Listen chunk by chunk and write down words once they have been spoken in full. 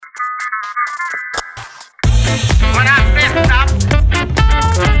When I say stop,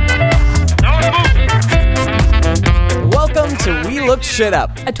 don't move. Welcome to We Look Shit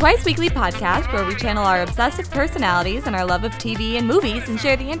Up. A twice-weekly podcast where we channel our obsessive personalities and our love of TV and movies and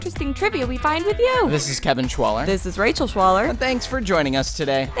share the interesting trivia we find with you. This is Kevin Schwaller. This is Rachel Schwaller. And thanks for joining us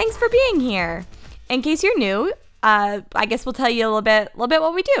today. Thanks for being here. In case you're new, I guess we'll tell you a little bit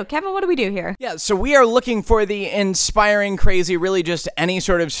what we do. Kevin, what do we do here? Yeah, so we are looking for the inspiring, crazy, really just any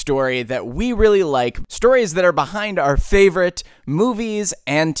sort of story that we really like. Stories that are behind our favorite movies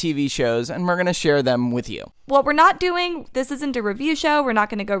and TV shows, and we're going to share them with you. What we're not doing, this isn't a review show. We're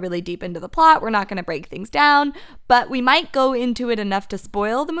not going to go really deep into the plot. We're not going to break things down, but we might go into it enough to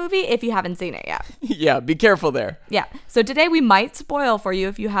spoil the movie if you haven't seen it yet. Yeah, be careful there. Yeah, so today we might spoil for you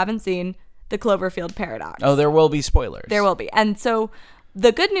if you haven't seen The Cloverfield Paradox. Oh, there will be spoilers. There will be. And so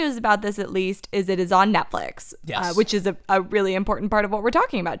the good news about this, at least, is it is on Netflix, Yes. which is a really important part of what we're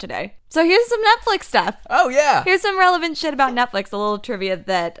talking about today. So here's some Netflix stuff. Oh, yeah. Here's some relevant shit about Netflix, a little trivia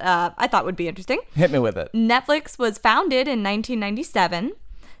that I thought would be interesting. Hit me with it. Netflix was founded in 1997.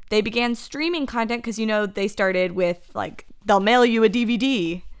 They began streaming content because, they started with, they'll mail you a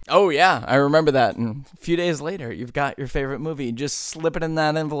DVD. Oh, yeah, I remember that. And a few days later, you've got your favorite movie. Just slip it in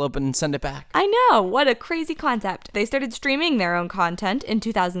that envelope and send it back. I know. What a crazy concept. They started streaming their own content in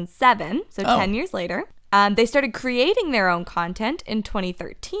 2007, so 10 years later. They started creating their own content in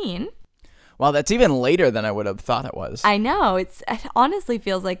 2013. Wow, that's even later than I would have thought it was. I know. It honestly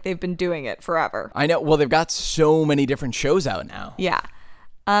feels like they've been doing it forever. I know. Well, they've got so many different shows out now. Yeah.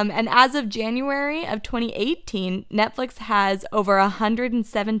 And as of January of 2018, Netflix has over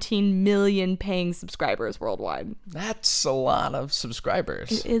 117 million paying subscribers worldwide. That's a lot of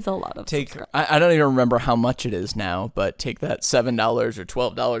subscribers. It is a lot of subscribers. I don't even remember how much it is now, but take that $7 or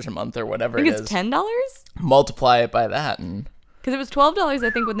 $12 a month or whatever I think it it's is. $10? Multiply it by that. And Because it was $12, I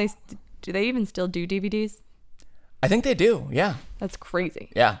think, when do they even still do DVDs? I think they do, yeah. That's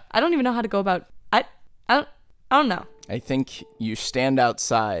crazy. Yeah. I don't even know how to go about, I don't know. I think you stand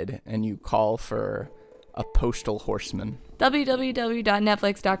outside and you call for a postal horseman.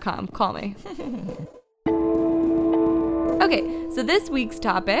 www.netflix.com. Call me. Okay, so this week's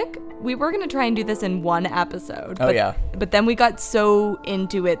topic, we were going to try and do this in one episode. But then we got so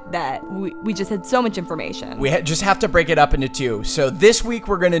into it that we just had so much information. We just have to break it up into two. So this week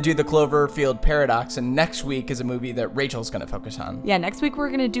we're going to do the Cloverfield Paradox, and next week is a movie that Rachel's going to focus on. Yeah, next week we're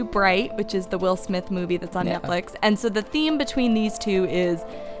going to do Bright, which is the Will Smith movie that's on Netflix. And so the theme between these two is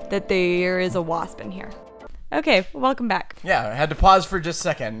that there is a wasp in here. Okay, welcome back. Yeah, I had to pause for just a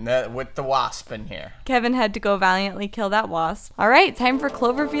second with the wasp in here. Kevin had to go valiantly kill that wasp. All right, time for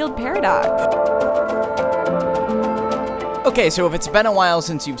Cloverfield Paradox. Okay, so if it's been a while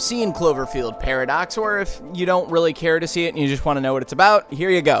since you've seen Cloverfield Paradox, or if you don't really care to see it and you just want to know what it's about, here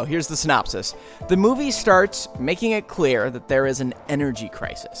you go. Here's the synopsis. The movie starts making it clear that there is an energy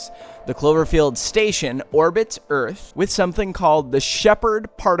crisis. The Cloverfield station orbits Earth with something called the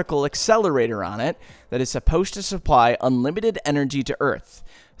Shepard Particle Accelerator on it that is supposed to supply unlimited energy to Earth.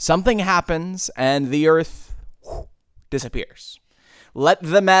 Something happens and the Earth disappears. Let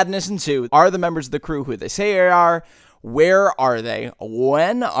the madness ensue. Are the members of the crew who they say they are? Where are they?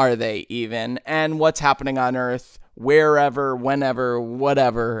 When are they even? And what's happening on Earth? Wherever, whenever,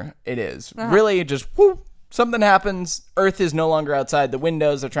 whatever it is. Really, just something happens. Earth is no longer outside the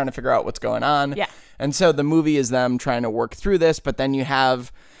windows. They're trying to figure out what's going on. Yeah. And so the movie is them trying to work through this, but then you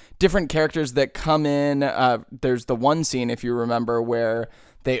have different characters that come in. There's the one scene, if you remember, where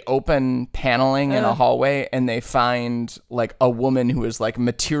they open paneling in a hallway and they find like a woman who is like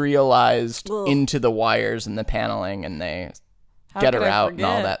materialized into the wires and the paneling, and they get her out and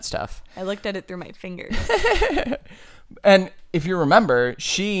all that stuff. I looked at it through my fingers. And if you remember,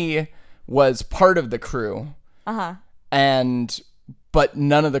 she was part of the crew. But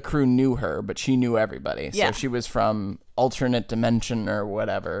none of the crew knew her, but she knew everybody. Yeah. So she was from alternate dimension or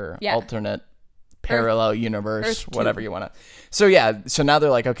whatever. Yeah. Alternate parallel universe, Earth whatever you want to. So yeah, so now they're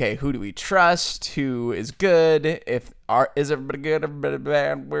like, okay, who do we trust? Who is good? Is everybody good? Everybody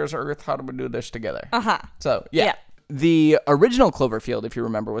bad? Where's Earth? How do we do this together? So yeah. The original Cloverfield, if you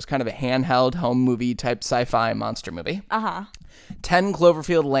remember, was kind of a handheld home movie type sci-fi monster movie. 10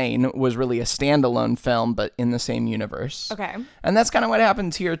 Cloverfield Lane was really a standalone film, but in the same universe. Okay. And that's kind of what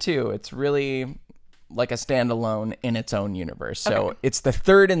happens here too. It's really like a standalone in its own universe. So it's the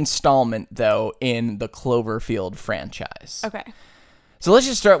third installment, though, in the Cloverfield franchise. Okay. So let's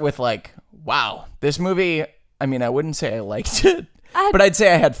just start with wow, this movie, I mean, I wouldn't say I liked it, but I'd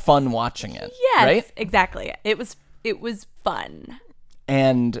say I had fun watching it. Yes, right? Exactly. It was fun.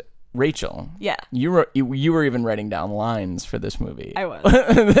 And Rachel. Yeah. You were even writing down lines for this movie. I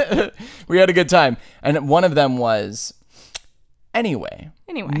was. We had a good time. And one of them was, anyway.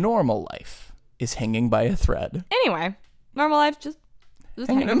 Normal life is hanging by a thread. Anyway, normal life just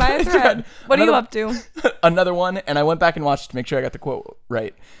hanging by a thread. What are you up to? Another one, and I went back and watched to make sure I got the quote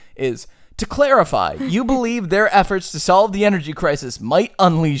right, is, to clarify, you believe their efforts to solve the energy crisis might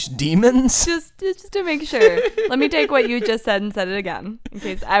unleash demons? Just to make sure. Let me take what you just said and said it again, in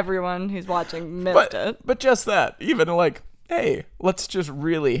case everyone who's watching missed it. But just that, even like, hey, let's just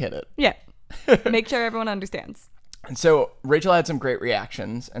really hit it. Yeah. Make sure everyone understands. And so Rachel had some great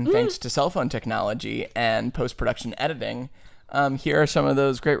reactions, and thanks to cell phone technology and post-production editing, here are some of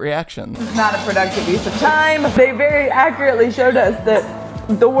those great reactions. It's not a productive use of time. They very accurately showed us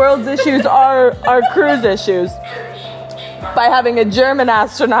that the world's issues are crew's issues by having a German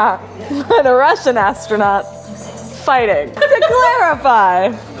astronaut and a Russian astronaut fighting. To clarify,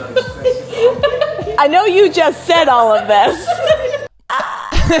 I know you just said all of this.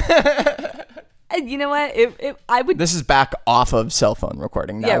 You know what? I would. This is back off of cell phone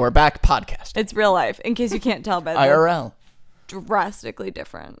recording now. Yeah. We're back podcast. It's real life, in case you can't tell by the IRL. drastically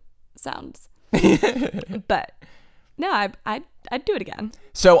different sounds. But no, I'd do it again.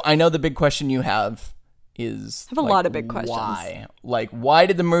 So I know the big question you have is, I have a lot of big questions. Why? Like, why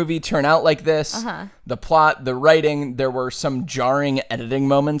did the movie turn out like this? The plot, the writing, there were some jarring editing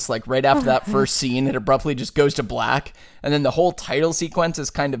moments. Like right after that first scene, it abruptly just goes to black. And then the whole title sequence is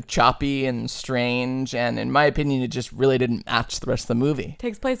kind of choppy and strange. And in my opinion, it just really didn't match the rest of the movie.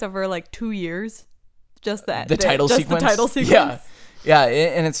 Takes place over like 2 years. Just that. The title sequence? The title sequence. Yeah.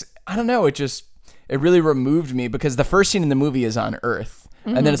 And it's, I don't know, it really removed me because the first scene in the movie is on Earth.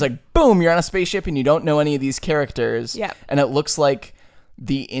 And then it's like, boom, you're on a spaceship and you don't know any of these characters. Yep. And it looks like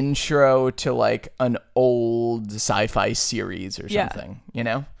the intro to like an old sci-fi series or something, you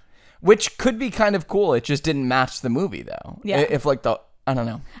know? Which could be kind of cool. It just didn't match the movie though. Yeah. If like I don't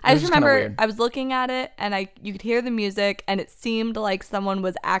know. I just remember I was looking at it and you could hear the music and it seemed like someone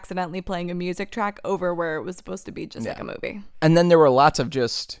was accidentally playing a music track over where it was supposed to be just like a movie. And then there were lots of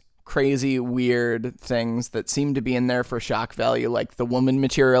just crazy, weird things that seemed to be in there for shock value, like the woman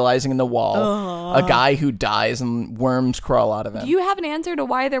materializing in the wall, a guy who dies and worms crawl out of him. Do you have an answer to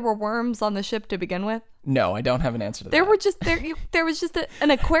why there were worms on the ship to begin with? No, I don't have an answer to that. There was just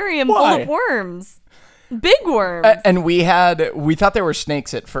an aquarium full of worms. Big worms. And we thought they were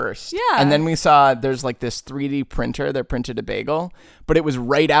snakes at first. Yeah. And then we saw there's like this 3D printer that printed a bagel, but it was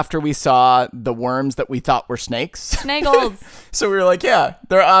right after we saw the worms that we thought were snakes. Snagles. So we were like, yeah,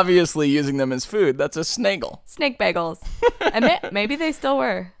 they're obviously using them as food. That's a snaggle. Snake bagels. And maybe they still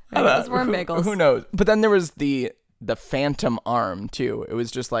were. Maybe it was worm bagels. Who knows? But then there was the phantom arm too. It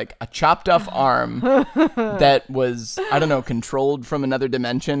was just like a chopped off arm that was, I don't know, controlled from another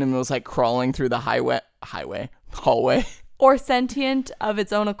dimension and was like crawling through the hallway. Or sentient of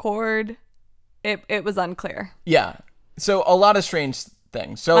its own accord. It was unclear. Yeah. So a lot of strange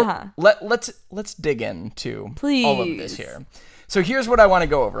things. So let's dig into all of this here. So here's what I want to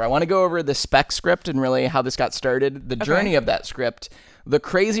go over. I want to go over the spec script and really how this got started, the journey of that script, the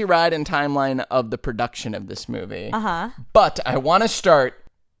crazy ride and timeline of the production of this movie. But I want to start,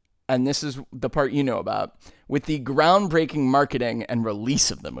 and this is the part you know about, with the groundbreaking marketing and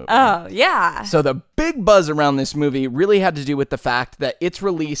release of the movie. Oh, yeah. So the big buzz around this movie really had to do with the fact that its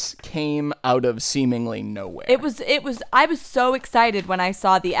release came out of seemingly nowhere. I was so excited when I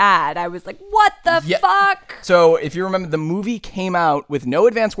saw the ad. I was like, what the fuck? So if you remember, the movie came out with no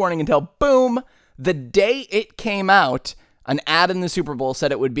advance warning until, boom, the day it came out, an ad in the Super Bowl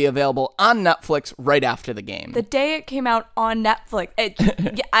said it would be available on Netflix right after the game. The day it came out on Netflix.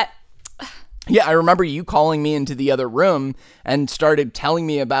 Yeah, I remember you calling me into the other room and started telling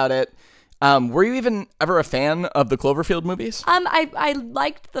me about it. Were you even ever a fan of the Cloverfield movies? I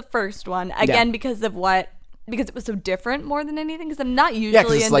liked the first one again because it was so different more than anything. Because I'm not usually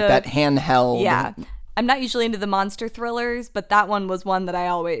because it's like that handheld. Yeah, I'm not usually into the monster thrillers, but that one was one that I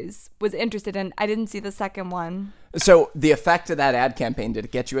always was interested in. I didn't see the second one. So the effect of that ad campaign, did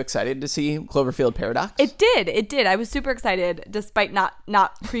it get you excited to see Cloverfield Paradox? It did. I was super excited despite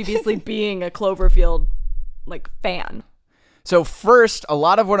not previously being a Cloverfield fan. So first, a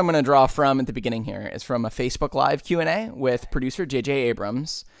lot of what I'm going to draw from at the beginning here is from a Facebook Live Q&A with producer J.J.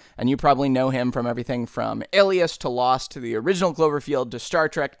 Abrams. And you probably know him from everything from Alias to Lost to the original Cloverfield to Star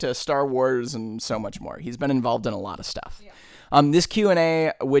Trek to Star Wars and so much more. He's been involved in a lot of stuff. Yeah. This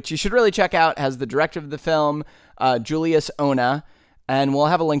Q&A, which you should really check out, has the director of the film, Julius Ona, and we'll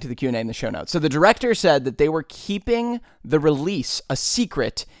have a link to the Q&A in the show notes. So the director said that they were keeping the release a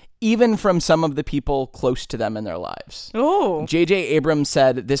secret even from some of the people close to them in their lives. Oh. J.J. Abrams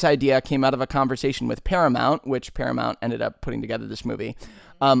said this idea came out of a conversation with Paramount, which Paramount ended up putting together this movie,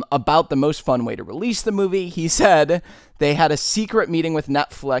 about the most fun way to release the movie. He said they had a secret meeting with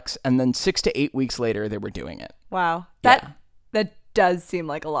Netflix, and then 6 to 8 weeks later, they were doing it. Wow. That does seem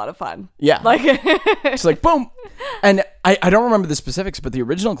like a lot of fun. Yeah. Like it's like, boom. And I don't remember the specifics, but the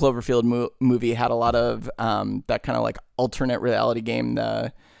original Cloverfield movie had a lot of that kind of like alternate reality game,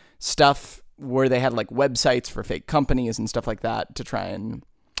 the stuff where they had like websites for fake companies and stuff like that to try and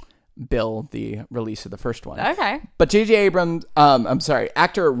bill the release of the first one. Okay. But J.J. Abrams,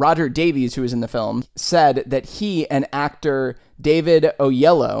 actor Roger Davies, who was in the film, said that he and actor David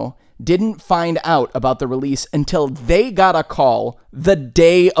Oyelowo didn't find out about the release until they got a call the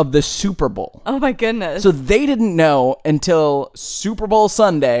day of the Super Bowl. Oh my goodness. So they didn't know until Super Bowl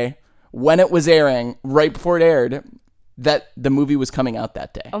Sunday, when it was airing, right before it aired, that the movie was coming out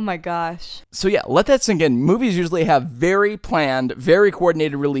that day. Oh my gosh. So yeah, let that sink in. Movies usually have very planned, very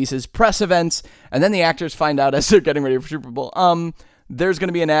coordinated releases, press events, and then the actors find out as they're getting ready for Super Bowl. There's going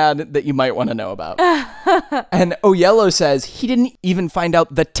to be an ad that you might want to know about. And Oyelowo says he didn't even find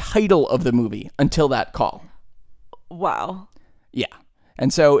out the title of the movie until that call. Wow. Yeah.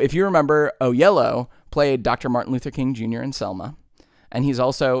 And so if you remember, Oyelowo played Dr. Martin Luther King Jr. in Selma, and he's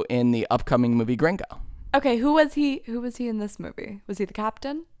also in the upcoming movie Gringo. Okay, who was he in this movie? Was he the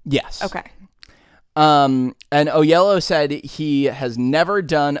captain? Yes. Okay. And Oyelowo said he has never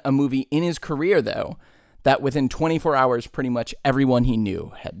done a movie in his career, though, that within 24 hours, pretty much everyone he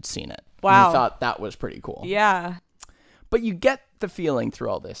knew had seen it. Wow. And he thought that was pretty cool. Yeah. But you get the feeling through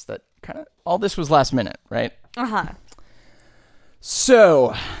all this that kind of all this was last minute, right? Uh-huh.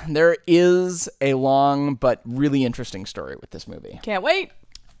 So there is a long but really interesting story with this movie. Can't wait.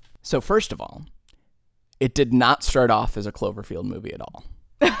 So first of all, it did not start off as a Cloverfield movie at all.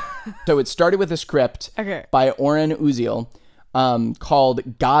 So it started with a script by Oren Uziel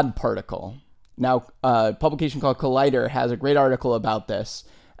called God Particle. Now, a publication called Collider has a great article about this,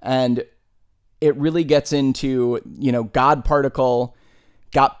 and it really gets into, God Particle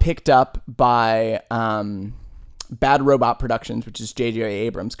got picked up by Bad Robot Productions, which is J.J.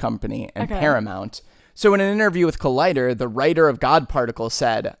 Abrams' company, and Paramount. So in an interview with Collider, the writer of God Particle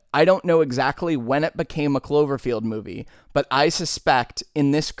said, "I don't know exactly when it became a Cloverfield movie, but I suspect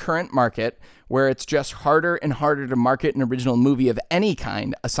in this current market, where it's just harder and harder to market an original movie of any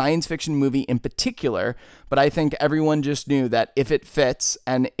kind, a science fiction movie in particular, but I think everyone just knew that if it fits,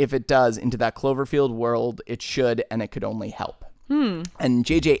 and if it does, into that Cloverfield world, it should, and it could only help." And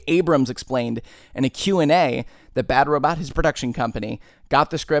J.J. Abrams explained in a Q&A that Bad Robot, his production company, got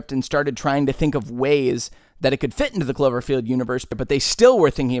the script and started trying to think of ways that it could fit into the Cloverfield universe, but they still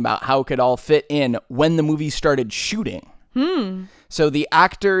were thinking about how it could all fit in when the movie started shooting. So the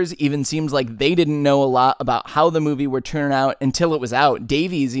actors even seems like they didn't know a lot about how the movie would turn out until it was out.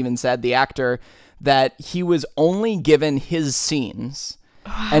 Davies even said, the actor, that he was only given his scenes.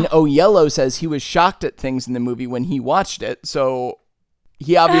 And Oyelowo says he was shocked at things in the movie when he watched it, so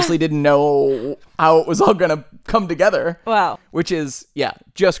he obviously didn't know how it was all going to come together. Wow. Which is,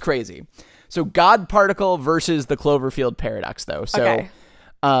 just crazy. So God Particle versus the Cloverfield Paradox, though. So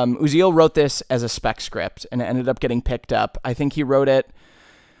Uziel wrote this as a spec script, and it ended up getting picked up. I think he wrote it.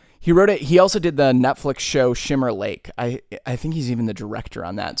 He also did the Netflix show Shimmer Lake. I think he's even the director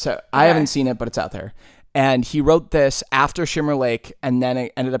on that. So I haven't seen it, but it's out there. And he wrote this after Shimmer Lake, and then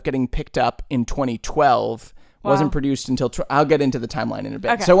it ended up getting picked up in 2012. Wow. Wasn't produced until... I'll get into the timeline in a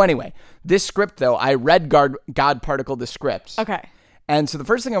bit. Okay. So anyway, this script, though, I read God Particle, the script. Okay. And so the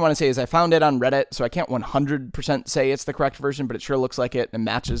first thing I want to say is I found it on Reddit, so I can't 100% say it's the correct version, but it sure looks like it and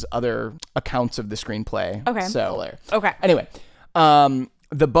matches other accounts of the screenplay. Okay. So, okay. Anyway,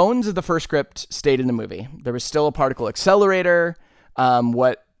 the bones of the first script stayed in the movie. There was still a particle accelerator,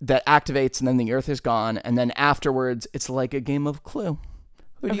 that activates, and then the Earth is gone, and then afterwards, it's like a game of Clue.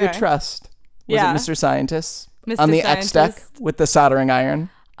 Who do you trust? Was it Mr. Scientist? Mr. On the Scientist. X deck with the soldering iron?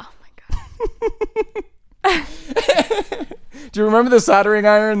 Oh my god. Do you remember the soldering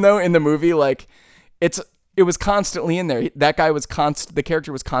iron, though, in the movie? Like, it was constantly in there. That guy was the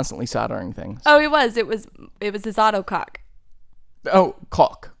character was constantly soldering things. Oh, it was his auto cock. Oh,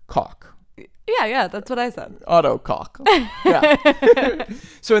 caulk. Yeah, that's what I said. Auto cock. Yeah.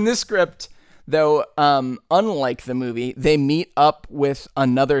 So in this script, though, unlike the movie, they meet up with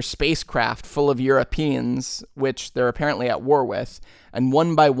another spacecraft full of Europeans, which they're apparently at war with, and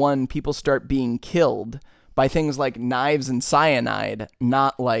one by one, people start being killed by things like knives and cyanide,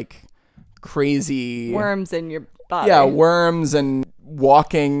 not like crazy... worms in your body. Yeah, worms and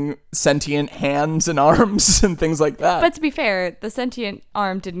walking sentient hands and arms and things like that. But to be fair, the sentient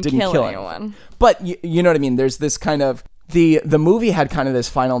arm didn't kill anyone. But you know what I mean? There's this kind of... The movie had kind of this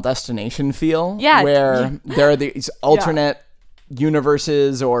Final Destination feel. Yeah. Where there are these alternate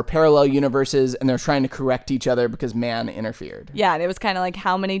universes or parallel universes, and they're trying to correct each other because man interfered. Yeah, and it was kind of like,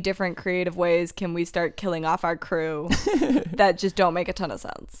 how many different creative ways can we start killing off our crew that just don't make a ton of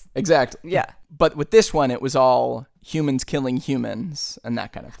sense? Exactly. Yeah. But with this one, it was all humans killing humans and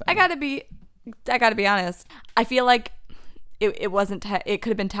that kind of thing. I gotta be honest. I feel like it wasn't. It could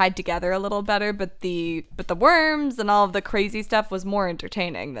have been tied together a little better, but the worms and all of the crazy stuff was more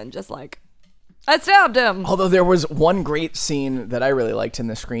entertaining than just like, I stabbed him. Although there was one great scene that I really liked in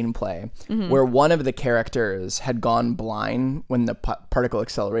the screenplay where one of the characters had gone blind when the particle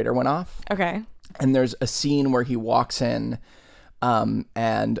accelerator went off. Okay. And there's a scene where he walks in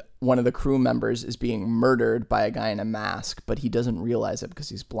and one of the crew members is being murdered by a guy in a mask, but he doesn't realize it because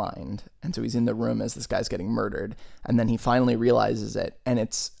he's blind. And so he's in the room as this guy's getting murdered. And then he finally realizes it. And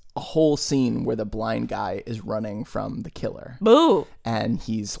it's a whole scene where the blind guy is running from the killer. Boo. And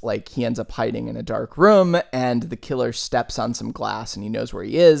he ends up hiding in a dark room, and the killer steps on some glass and he knows where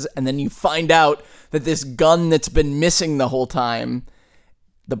he is. And then you find out that this gun that's been missing the whole time,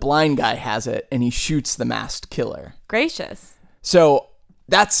 the blind guy has it, and he shoots the masked killer. Gracious. So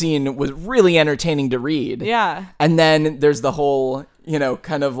that scene was really entertaining to read. Yeah. And then there's the whole,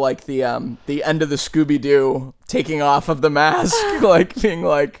 kind of like the end of the Scooby-Doo taking off of the mask, like being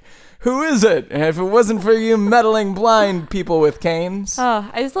like, who is it? And if it wasn't for you meddling blind people with canes. Oh,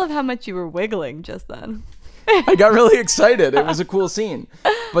 I just love how much you were wiggling just then. I got really excited. It was a cool scene,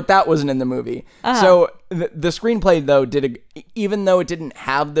 but that wasn't in the movie. So the screenplay, though, even though it didn't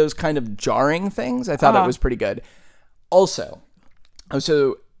have those kind of jarring things, I thought it was pretty good. Also,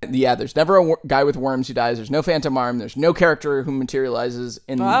 there's never a guy with worms who dies. There's no phantom arm. There's no character who materializes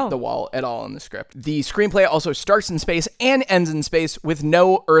in the wall at all in the script. The screenplay also starts in space and ends in space with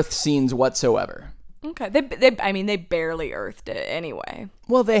no Earth scenes whatsoever. Okay. They barely earthed it anyway.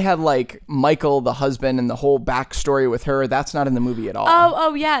 Well, they had like Michael, the husband, and the whole backstory with her. That's not in the movie at all.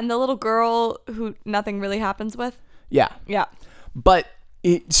 Oh, yeah. And the little girl who nothing really happens with. Yeah. Yeah. But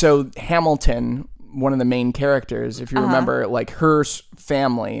so Hamilton, one of the main characters, if you remember, like her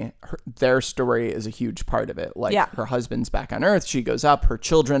family, their story is a huge part of it. Like her husband's back on Earth. She goes up. Her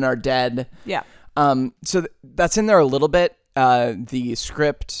children are dead. Yeah. So that's in there a little bit. The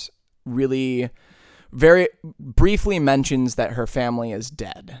script really very briefly mentions that her family is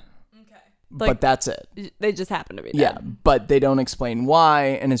dead. Okay. But that's it. They just happen to be dead. Yeah, but they don't explain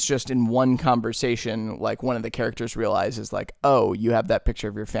why, and it's just in one conversation, like one of the characters realizes like, oh, you have that picture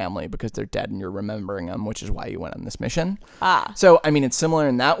of your family because they're dead and you're remembering them, which is why you went on this mission. So, I mean, it's similar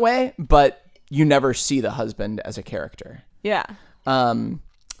in that way, but you never see the husband as a character. Yeah. And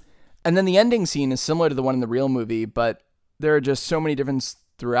then the ending scene is similar to the one in the real movie, but there are just so many differences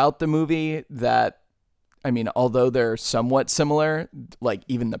throughout the movie that, I mean, although they're somewhat similar, like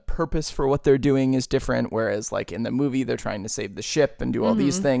even the purpose for what they're doing is different. Whereas like in the movie, they're trying to save the ship and do all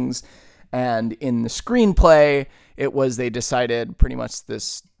these things. And in the screenplay, it was they decided pretty much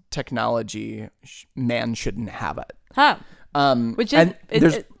this technology, man shouldn't have it. Huh. Which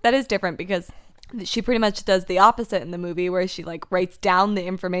is, that is different because she pretty much does the opposite in the movie where she like writes down the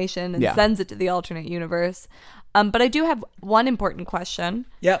information and sends it to the alternate universe. But I do have one important question.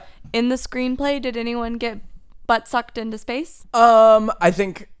 Yep. In the screenplay, did anyone get butt sucked into space? I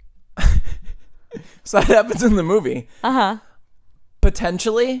think so that happens in the movie.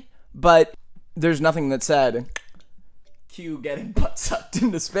 Potentially, but there's nothing that said Q getting butt sucked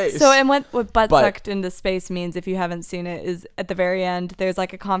into space. So, and what butt sucked into space means, if you haven't seen it, is at the very end, there's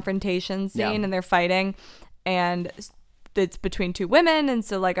like a confrontation scene and they're fighting, and it's between two women, and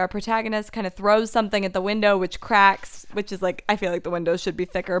so like our protagonist kind of throws something at the window which cracks, which is like, I feel like the window should be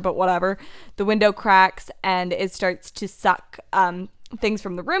thicker, but whatever. The window cracks and it starts to suck things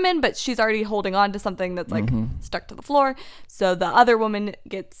from the room in, but she's already holding on to something that's like stuck to the floor. So the other woman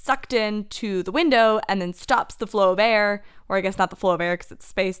gets sucked into the window and then stops the flow of air, or I guess not the flow of air because it's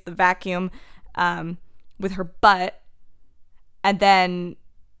space, the vacuum, with her butt, and then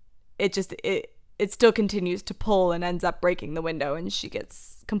it still continues to pull and ends up breaking the window, and she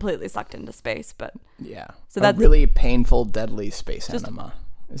gets completely sucked into space. But yeah, so that's a really painful, deadly space enema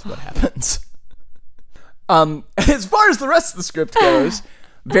is what happens. As far as the rest of the script goes,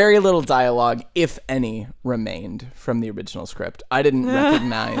 very little dialogue, if any, remained from the original script. I didn't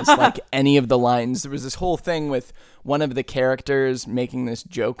recognize like any of the lines. There was this whole thing with one of the characters making this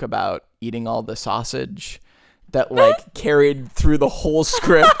joke about eating all the sausage that like carried through the whole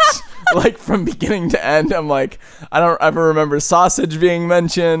script. Like from beginning to end. I'm like, I don't ever remember sausage being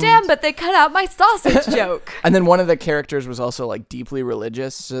mentioned. Damn, but they cut out my sausage joke. And then one of the characters was also like deeply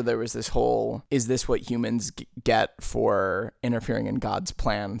religious. So there was this whole, is this what humans get for interfering in God's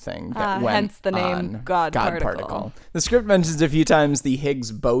plan thing that went hence the name on God Particle. The script mentions a few times the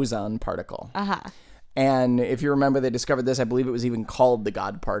Higgs boson particle. And if you remember, they discovered this. I believe it was even called the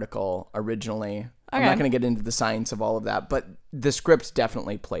God particle originally. I'm not going to get into the science of all of that, but the script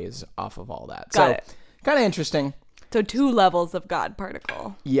definitely plays off of all that. Got it. Kind of interesting. So 2 levels of God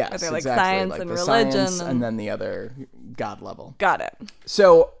particle. Yes, Are there like exactly. science like and the religion? Science and then the other God level. Got it.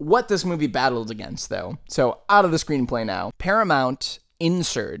 So what this movie battled against, though, so out of the screenplay now, Paramount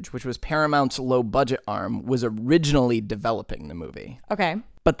InSurge, which was Paramount's low-budget arm, was originally developing the movie. Okay.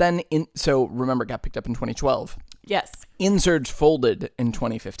 But then, so remember, it got picked up in 2012. Yes. InSurge folded in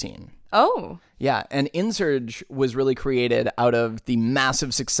 2015. Oh. Yeah, and InSurge was really created out of the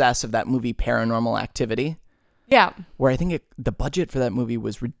massive success of that movie Paranormal Activity. Yeah. Where I think the budget for that movie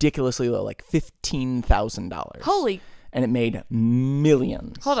was ridiculously low, like $15,000. Holy. And it made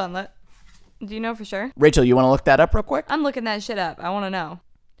millions. Hold on. Do you know for sure? Rachel, you want to look that up real quick? I'm looking that shit up. I want to know.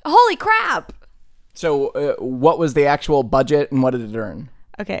 Holy crap. So what was the actual budget and what did it earn?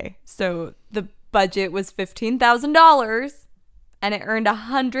 Okay, so the budget was $15,000 and it earned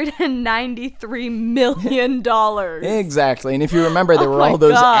 $193 million. Exactly. And if you remember, there were all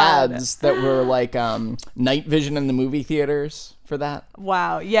those ads that were like night vision in the movie theaters for that.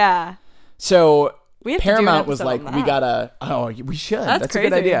 Wow, yeah. So we have Paramount to do was like, we gotta, we should. That's crazy. A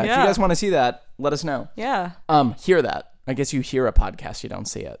good idea. Yeah. If you guys want to see that, let us know. Yeah. Hear that. I guess you hear a podcast, you don't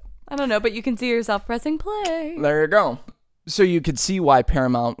see it. I don't know, but you can see yourself pressing play. There you go. So you could see why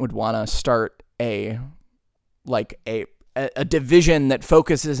Paramount would want to start a division that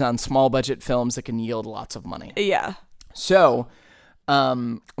focuses on small budget films that can yield lots of money. Yeah. So,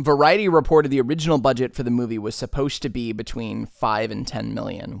 Variety reported the original budget for the movie was supposed to be between 5 and 10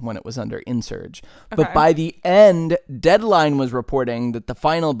 million when it was under InSurge. Okay. But by the end, Deadline was reporting that the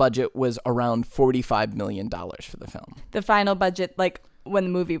final budget was around $45 million for the film. The final budget, like when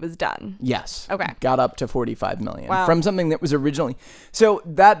the movie was done. Yes. Okay. Got up to 45 million. Wow. From something that was originally. So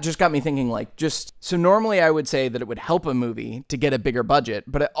that just got me thinking so normally I would say that it would help a movie to get a bigger budget,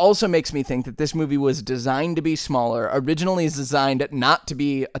 but it also makes me think that this movie was designed to be smaller, originally designed not to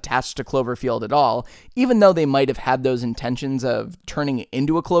be attached to Cloverfield at all, even though they might have had those intentions of turning it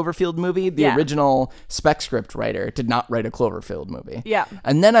into a Cloverfield movie. The original spec script writer did not write a Cloverfield movie. Yeah.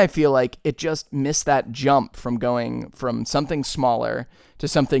 And then I feel like it just missed that jump from going from something smaller to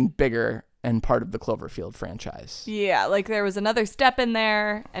something bigger and part of the Cloverfield franchise. Yeah, like there was another step in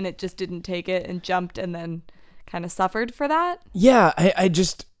there and it just didn't take it and jumped and then kind of suffered for that. Yeah, I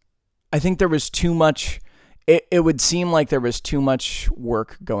think there was too much, it would seem like there was too much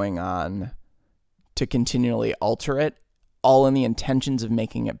work going on to continually alter it, all in the intentions of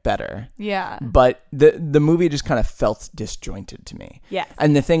making it better. Yeah. But the movie just kind of felt disjointed to me. Yes.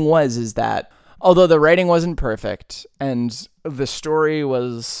 And the thing is that although the writing wasn't perfect and the story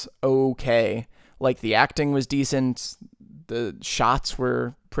was okay, like the acting was decent, the shots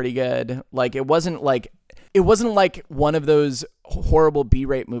were pretty good. Like it wasn't like one of those horrible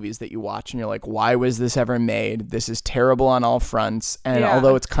B-rate movies that you watch and you're like, why was this ever made? This is terrible on all fronts. And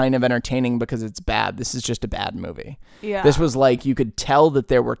although it's kind of entertaining because it's bad, this is just a bad movie. Yeah. This was like, you could tell that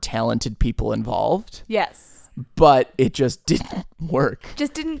there were talented people involved. Yes. But it just didn't work.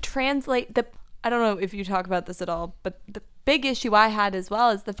 Just didn't translate I don't know if you talk about this at all, but the big issue I had as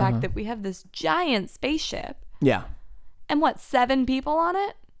well is the fact that we have this giant spaceship. Yeah. And 7 people on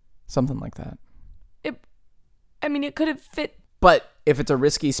it? Something like that. It could have fit. But if it's a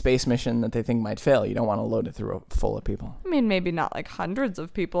risky space mission that they think might fail, you don't want to load it through full of people. Maybe not like hundreds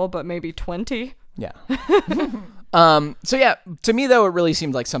of people, but maybe 20. Yeah. So yeah, to me though, it really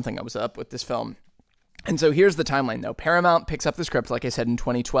seemed like something that was up with this film. And so here's the timeline, though. Paramount picks up the script, like I said, in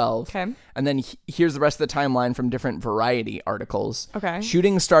 2012. Okay. And then here's the rest of the timeline from different Variety articles. Okay.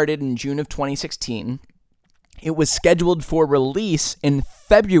 Shooting started in June of 2016. It was scheduled for release in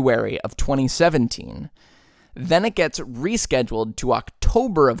February of 2017. Then it gets rescheduled to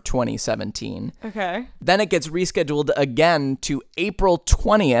October of 2017. Okay. Then it gets rescheduled again to April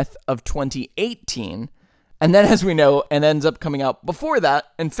 20th of 2018. And then, as we know, it ends up coming out before that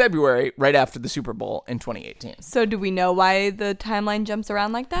in February, right after the Super Bowl in 2018. So do we know why the timeline jumps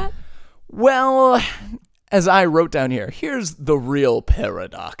around like that? Well, as I wrote down here, here's the real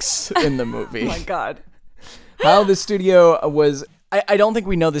paradox in the movie. Oh my God. How the studio was... I don't think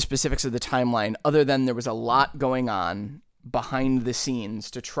we know the specifics of the timeline, other than there was a lot going on behind the scenes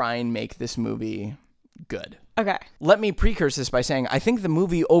to try and make this movie good. Okay. Let me precurse this by saying I think the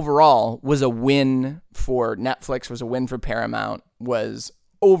movie overall was a win for Netflix, was a win for Paramount, was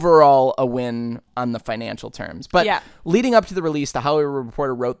overall a win on the financial terms. But leading up to the release, The Hollywood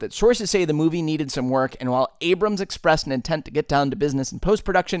Reporter wrote that sources say the movie needed some work, and while Abrams expressed an intent to get down to business in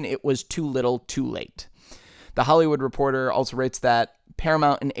post-production, it was too little too late. The Hollywood Reporter also writes that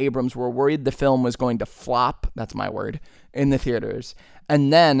Paramount and Abrams were worried the film was going to flop, that's my word, in the theaters.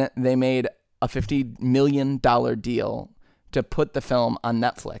 And then they made a $50 million deal to put the film on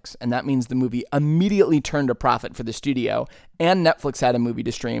Netflix. And that means the movie immediately turned a profit for the studio, and Netflix had a movie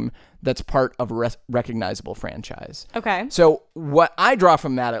to stream that's part of a recognizable franchise. Okay. So what I draw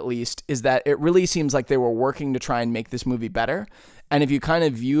from that, at least, is that it really seems like they were working to try and make this movie better. And if you kind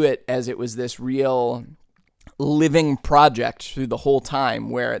of view it as it was this real living project through the whole time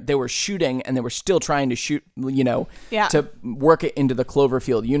where they were shooting and they were still trying to shoot, to work it into the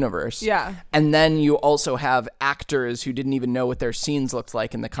Cloverfield universe. Yeah. And then you also have actors who didn't even know what their scenes looked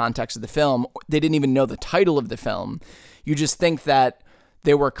like in the context of the film. They didn't even know the title of the film. You just think that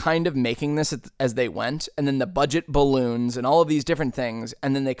they were kind of making this as they went, and then the budget balloons and all of these different things,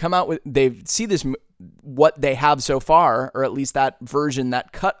 and then they come out with, they see this, what they have so far, or at least that version,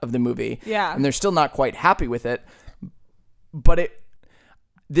 that cut of the movie, and they're still not quite happy with it. But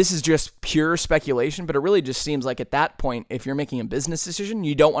this is just pure speculation, but it really just seems like at that point, if you're making a business decision,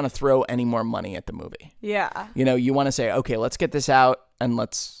 you don't want to throw any more money at the movie. Yeah. You want to say, okay, let's get this out and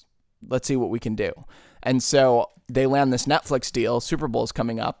let's see what we can do. And so they land this Netflix deal, Super Bowl's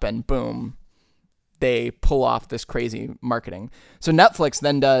coming up, and boom, they pull off this crazy marketing. So Netflix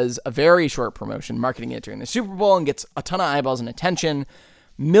then does a very short promotion, marketing it during the Super Bowl, and gets a ton of eyeballs and attention.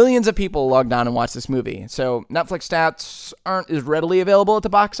 Millions of people logged on and watched this movie. So Netflix stats aren't as readily available at the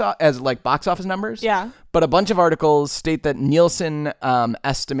box office numbers. Yeah. But a bunch of articles state that Nielsen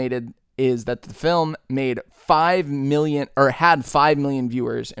estimated is that the film made 5 million, or had 5 million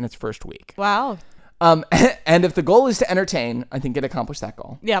viewers in its first week. Wow. And if the goal is to entertain, I think it accomplished that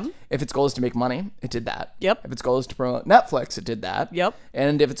goal. Yeah. If its goal is to make money, it did that. Yep. If its goal is to promote Netflix, it did that. Yep.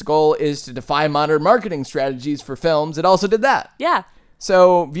 And if its goal is to defy modern marketing strategies for films, it also did that. Yeah.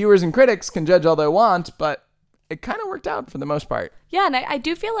 So viewers and critics can judge all they want, but it kind of worked out for the most part. Yeah, and I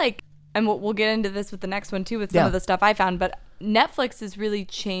do feel like, and we'll get into this with the next one too, with some of the stuff I found, but Netflix is really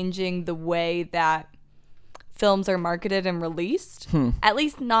changing the way that films are marketed and released. At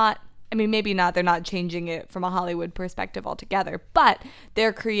least not, I mean, maybe not, they're not changing it from a Hollywood perspective altogether, but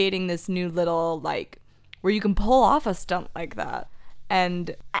they're creating this new little, like, where you can pull off a stunt like that.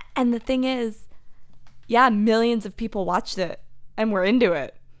 And the thing is, millions of people watched it and were into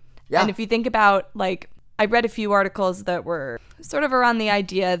it. Yeah. And if you think about, like, I read a few articles that were sort of around the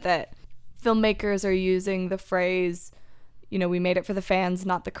idea that filmmakers are using the phrase, we made it for the fans,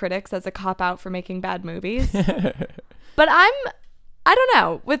 not the critics, as a cop-out for making bad movies. But I don't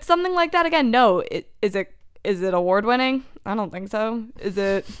know. With something like that, again, no. Is it award-winning? I don't think so. Is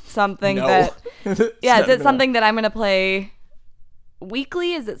it something that... Yeah, is it something that I'm going to play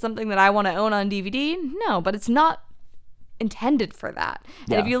weekly? Is it something that I want to own on DVD? No, but it's not intended for that.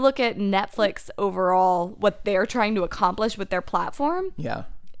 Yeah. And if you look at Netflix overall, what they're trying to accomplish with their platform... Yeah.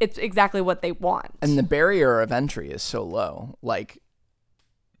 It's exactly what they want. And the barrier of entry is so low. Like,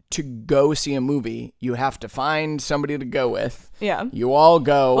 to go see a movie, you have to find somebody to go with. Yeah. You all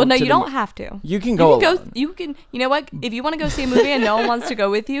go. Well, no, you don't have to. You can go alone. You know what? If you want to go see a movie and no one wants to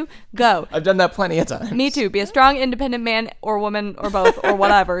go with you, go. I've done that plenty of times. Me too. Be a strong, independent man or woman or both or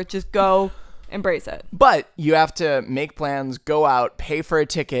whatever. Just go. Embrace it. But you have to make plans, go out, pay for a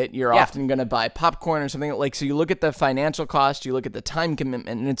ticket. You're often going to buy popcorn or something. Like, so you look at the financial cost, you look at the time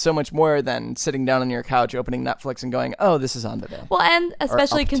commitment, and it's so much more than sitting down on your couch, opening Netflix and going, oh, this is on today. Well, and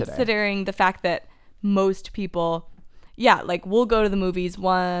especially considering the fact that most people, like, we'll go to the movies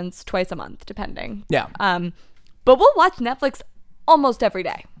once, twice a month, depending. Yeah. But we'll watch Netflix almost every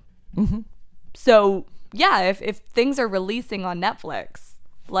day. Mm-hmm. So, if things are releasing on Netflix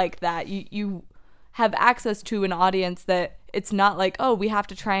like that, you have access to an audience that it's not like, oh, we have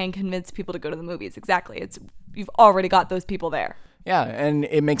to try and convince people to go to the movies. Exactly. You've already got those people there. Yeah, and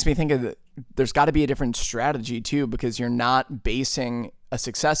it makes me think of there's got to be a different strategy too, because you're not basing a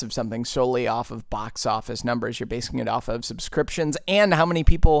success of something solely off of box office numbers. You're basing it off of subscriptions and how many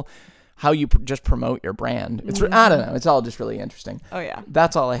people, how you just promote your brand. It's I don't know. It's all just really interesting. Oh, yeah.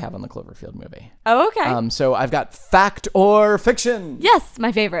 That's all I have on the Cloverfield movie. Oh, okay. So I've got fact or fiction. Yes,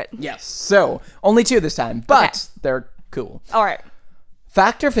 my favorite. Yes. So only 2 this time, but they're cool. All right.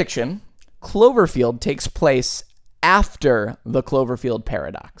 Fact or fiction, Cloverfield takes place after the Cloverfield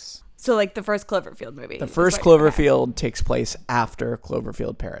paradox. So like the first Cloverfield movie. The first Cloverfield takes place after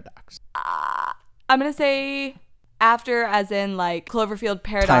Cloverfield paradox. I'm going to say after, as in like Cloverfield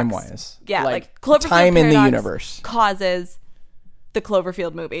paradox. Time-wise. Yeah, like time Cloverfield paradox in the universe causes the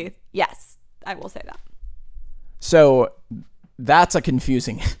Cloverfield movie. Yes, I will say that. So that's a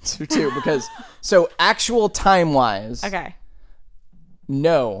confusing answer too, because so actual time-wise, Okay.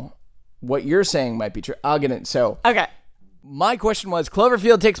 no, what you're saying might be true. I'll get it. So Okay. my question was,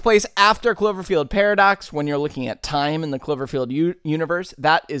 Cloverfield takes place after Cloverfield paradox. When you're looking at time in the Cloverfield universe,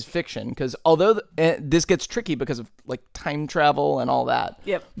 that is fiction, because although this gets tricky because of like time travel and all that.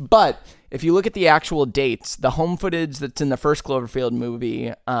 Yep. But if you look at the actual dates, the home footage that's in the first Cloverfield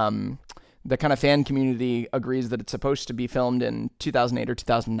movie, the kind of fan community agrees that it's supposed to be filmed in 2008 or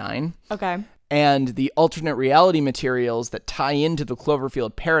 2009. Okay. And the alternate reality materials that tie into the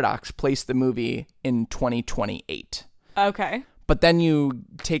Cloverfield paradox place the movie in 2028. Okay. But then you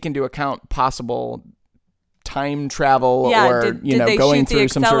take into account possible time travel or, did they going shoot the through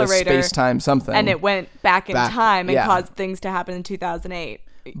some sort of accelerator space-time something. And it went back in time and yeah. caused things to happen in 2008.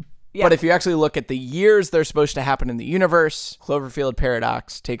 Yeah. But if you actually look at the years they're supposed to happen in the universe, Cloverfield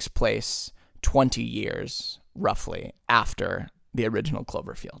paradox takes place 20 years, roughly, after the original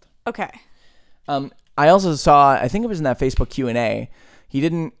Cloverfield. Okay. I also saw, I think it was in that Facebook Q&A, he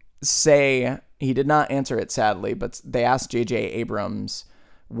did not answer it, sadly, but they asked J.J. Abrams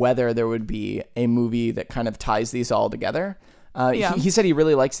whether there would be a movie that kind of ties these all together. He said he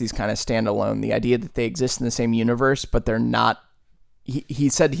really likes these kind of standalone, the idea that they exist in the same universe, but they're not. He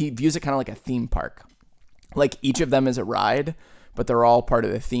said he views it kind of like a theme park. Like each of them is a ride, but they're all part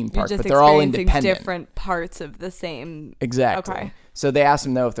of the theme park, but they're all independent. Different parts of the same. Exactly. Okay. So they asked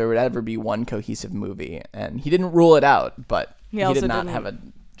him, though, if there would ever be one cohesive movie, and he didn't rule it out, but he did not have a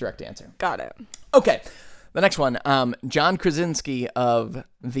direct answer. Got it. Okay. The next one, John Krasinski of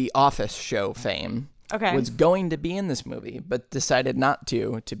The Office show fame was going to be in this movie, but decided not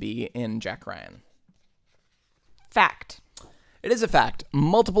to be in Jack Ryan. Fact. It is a fact.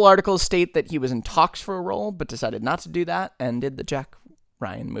 Multiple articles state that he was in talks for a role, but decided not to do that and did the Jack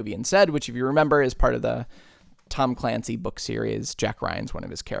Ryan movie instead, which, if you remember, is part of the Tom Clancy book series. Jack Ryan's one of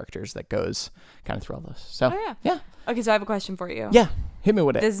his characters that goes kind of through all this. So, yeah. Okay, so I have a question for you. Yeah, hit me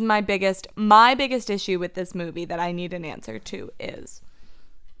with it. This is my biggest issue with this movie that I need an answer to is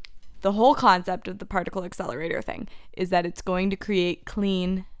the whole concept of the particle accelerator thing is that it's going to create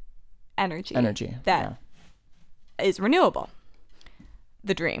clean energy. That is renewable.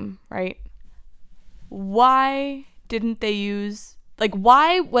 The dream, right? Why didn't they use... Like,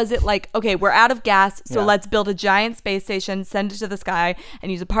 why was it like, okay, we're out of gas, so let's build a giant space station, send it to the sky,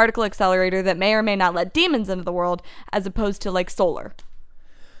 and use a particle accelerator that may or may not let demons into the world, as opposed to, like, solar?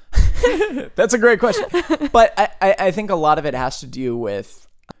 That's a great question. But I think a lot of it has to do with...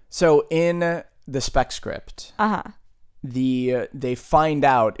 So, in the spec script, they find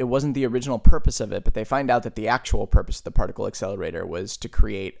out, it wasn't the original purpose of it, but they find out that the actual purpose of the particle accelerator was to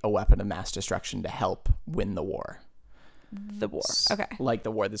create a weapon of mass destruction to help win the war. The war. Okay. Like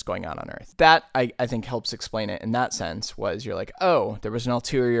the war that's going on Earth. That, I think, helps explain it in that sense, was you're like, oh, there was an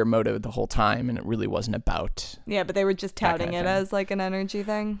ulterior motive the whole time, and it really wasn't about... Yeah, but they were just touting it as like an energy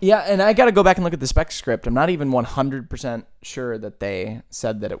thing. Yeah, and I got to go back and look at the spec script. I'm not even 100% sure that they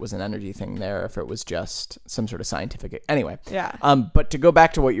said that it was an energy thing there, if it was just some sort of scientific... Anyway. Yeah. But to go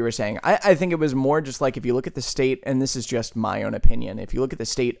back to what you were saying, I think it was more just like, if you look at the state, and this is just my own opinion, if you look at the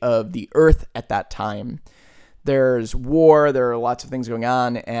state of the Earth at that time... There's war, there are lots of things going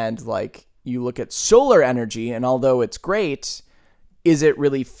on, and like you look at solar energy, and although it's great, is it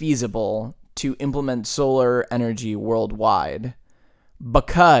really feasible to implement solar energy worldwide?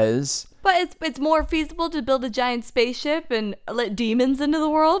 Because... But it's more feasible to build a giant spaceship and let demons into the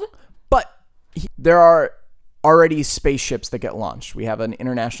world? But there are already spaceships that get launched. We have an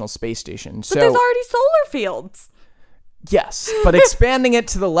International Space Station. But there's already solar fields. Yes, but expanding it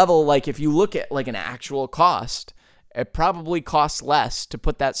to the level, like if you look at like an actual cost, it probably costs less to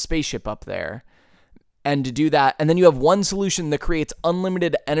put that spaceship up there and to do that. And then you have one solution that creates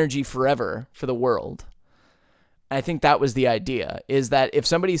unlimited energy forever for the world. I think that was the idea, is that if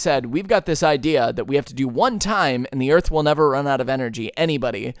somebody said, we've got this idea that we have to do one time and the Earth will never run out of energy,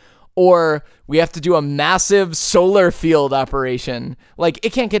 anybody, or we have to do a massive solar field operation. Like,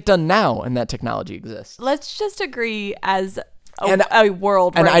 it can't get done now, and that technology exists. Let's just agree as a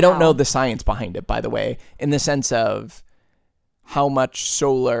world and right I don't now. know the science behind it, by the way, in the sense of how much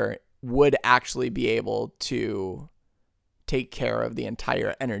solar would actually be able to take care of the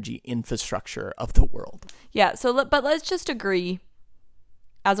entire energy infrastructure of the world. Yeah, but let's just agree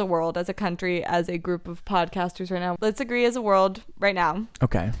as a world, as a country, as a group of podcasters right now. Let's agree as a world right now.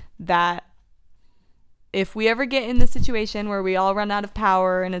 Okay. That if we ever get in the situation where we all run out of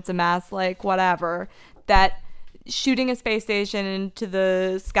power and it's a mass, like, whatever, that shooting a space station into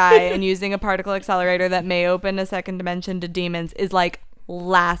the sky and using a particle accelerator that may open a second dimension to demons is, like,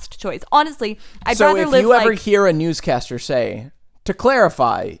 last choice. Honestly, I'd rather live like... So if you ever hear a newscaster say, to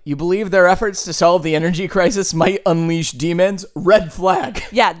clarify, you believe their efforts to solve the energy crisis might unleash demons? Red flag.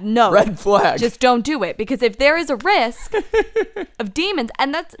 Yeah, no. Red flag. Just don't do it, because if there is a risk of demons,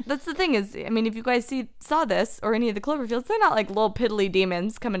 and that's the thing is, I mean, if you guys saw this or any of the Cloverfields, they're not like little piddly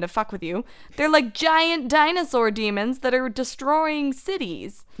demons coming to fuck with you. They're like giant dinosaur demons that are destroying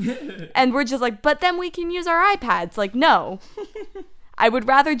cities. And we're just like, but then we can use our iPads. Like, no. I would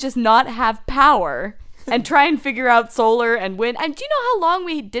rather just not have power and try and figure out solar and wind. And do you know how long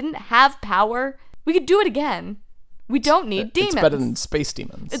we didn't have power? We could do it again. We don't need demons. It's better than space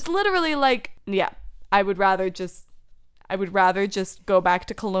demons. It's literally like, yeah, I would rather just go back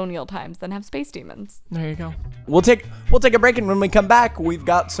to colonial times than have space demons. There you go. We'll take a break, and when we come back, we've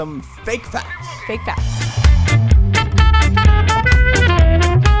got some fake facts. Fake facts.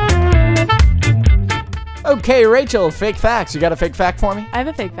 Okay, Rachel, fake facts. You got a fake fact for me? I have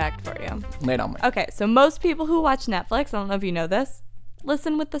a fake fact for you. Lay it on me. Okay, so most people who watch Netflix, I don't know if you know this,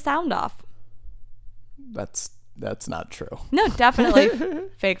 listen with the sound off. That's not true. No, definitely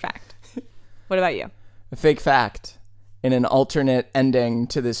fake fact. What about you? A fake fact. In an alternate ending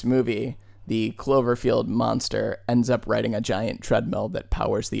to this movie, the Cloverfield monster ends up riding a giant treadmill that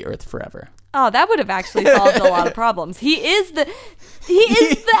powers the Earth forever. Oh, that would have actually solved a lot of problems. He is the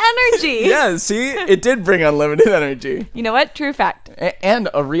energy. Yeah, see? It did bring unlimited energy. You know what? True fact. And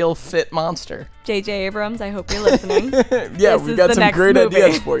a real fit monster. J.J. Abrams, I hope you're listening. Yeah, we've got some great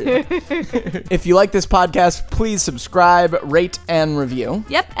ideas for you. If you like this podcast, please subscribe, rate, and review.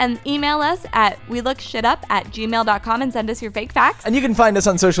 Yep, and email us at welookshitup@gmail.com and send us your fake facts. And you can find us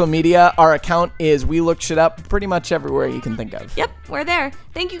on social media. Our account is welookshitup pretty much everywhere you can think of. Yep, we're there.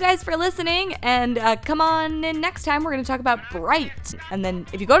 Thank you guys for listening, and come on in next time. We're going to talk about Bright. And then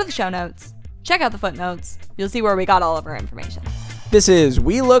if you go to the show notes, check out the footnotes, you'll see where we got all of our information. This is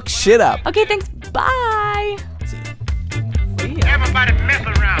We Look Shit Up. Okay, thanks. Bye. See ya. Everybody mess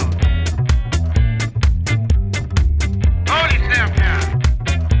around.